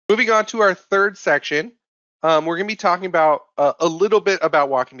Moving on to our third section, we're going to be talking about a little bit about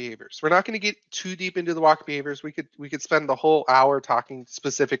walking behaviors. We're not going to get too deep into the walking behaviors. We could spend the whole hour talking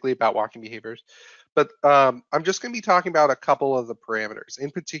specifically about walking behaviors, but I'm just going to be talking about a couple of the parameters, in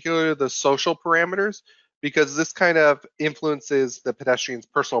particular the social parameters, because this kind of influences the pedestrian's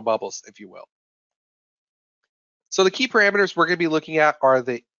personal bubbles, if you will. So the key parameters we're going to be looking at are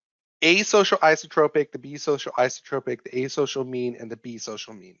the asocial isotropic, the B-social isotropic, the asocial mean, and the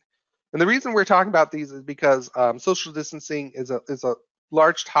B-social mean. And the reason we're talking about these is because social distancing is a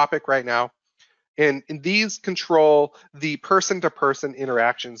large topic right now, and these control the person-to-person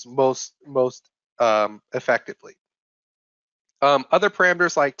interactions most effectively. Other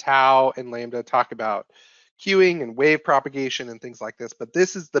parameters like tau and lambda talk about queuing and wave propagation and things like this, but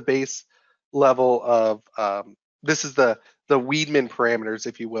this is the base level of this is the Wiedemann parameters,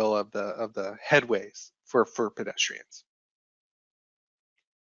 if you will, of the headways for pedestrians.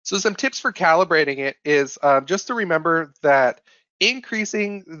 So some tips for calibrating it is just to remember that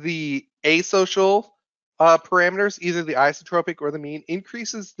increasing the asocial parameters, either the isotropic or the mean,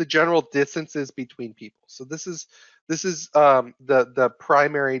 increases the general distances between people. So this is the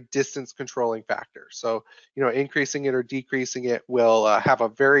primary distance controlling factor. So increasing it or decreasing it will have a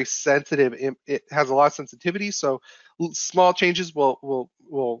very sensitive. It has a lot of sensitivity. So small changes will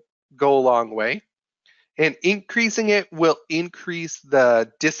go a long way. And increasing it will increase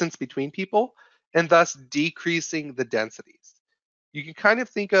the distance between people and thus decreasing the densities. You can kind of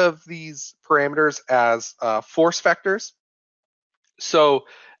think of these parameters as force vectors. So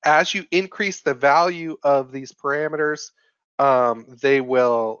as you increase the value of these parameters, they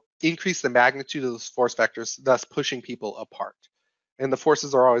will increase the magnitude of those force vectors, thus pushing people apart. And the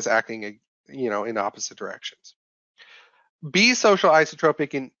forces are always acting, in opposite directions. B social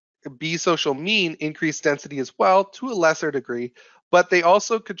isotropic and B social mean increase density as well to a lesser degree, but they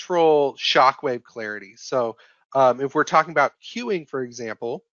also control shockwave clarity. So if we're talking about queuing, for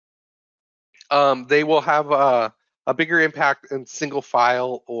example, they will have a bigger impact in single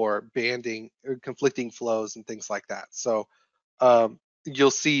file or banding or conflicting flows and things like that. So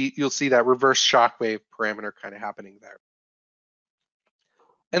you'll see that reverse shockwave parameter kind of happening there.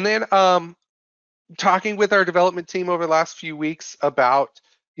 And then talking with our development team over the last few weeks about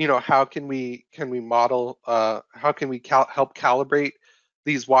how can we model how can we help calibrate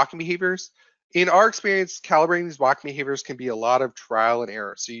these walking behaviors. In our experience, calibrating these walking behaviors can be a lot of trial and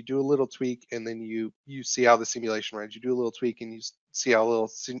error. So you do a little tweak and then you see how the simulation runs. You do a little tweak and you see how a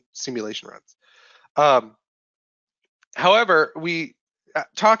little simulation runs. However,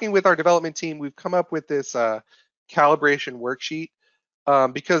 talking with our development team, we've come up with this calibration worksheet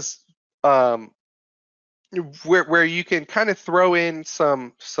because where you can kind of throw in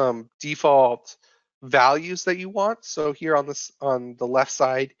some default values that you want. So here on the left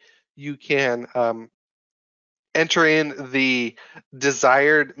side, you can enter in the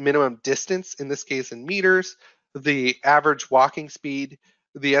desired minimum distance, in this case in meters, the average walking speed,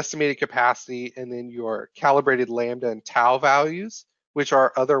 the estimated capacity, and then your calibrated lambda and tau values, which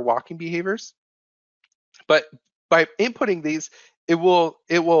are other walking behaviors. But by inputting these, it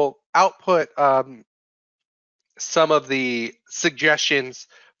will output some of the suggestions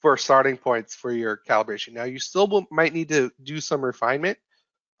for starting points for your calibration. Now, you still might need to do some refinement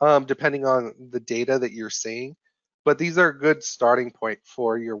depending on the data that you're seeing, but these are a good starting point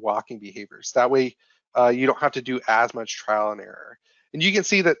for your walking behaviors. That way, you don't have to do as much trial and error. And you can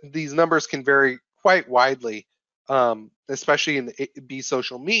see that these numbers can vary quite widely, especially in the B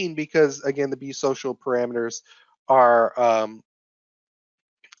social mean, because again, the B social parameters are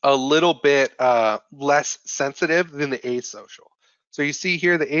a little bit less sensitive than the asocial. So you see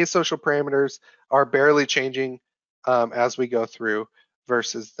here the asocial parameters are barely changing as we go through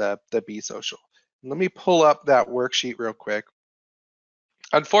versus the B social. Let me pull up that worksheet real quick.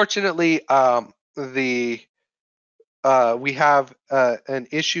 Unfortunately, we have an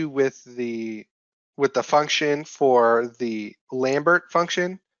issue with the function for the Lambert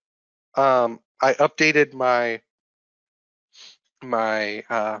function. I updated my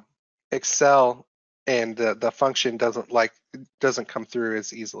Excel, and the function doesn't come through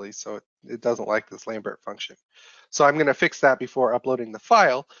as easily, so it doesn't like this Lambert function. So I'm going to fix that before uploading the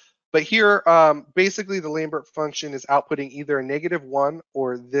file. But here, basically, the Lambert function is outputting either a -1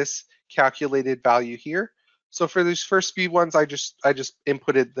 or this calculated value here. So for these first few ones, I just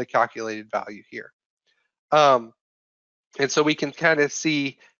inputted the calculated value here, and so we can kind of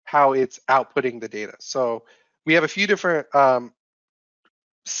see how it's outputting the data. So we have a few different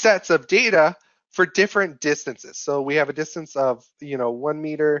sets of data for different distances. So we have a distance of 1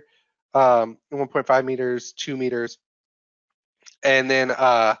 meter, 1.5 meters, 2 meters. and then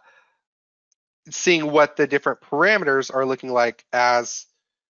seeing what the different parameters are looking like as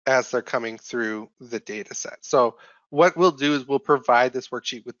they're coming through the data set. So what we'll do is we'll provide this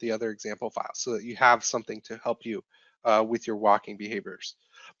worksheet with the other example files so that you have something to help you with your walking behaviors.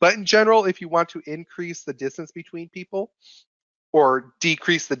 But in general, if you want to increase the distance between people or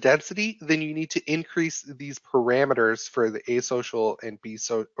decrease the density, then you need to increase these parameters for the asocial and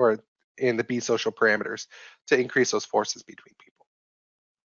and the B social parameters to increase those forces between people.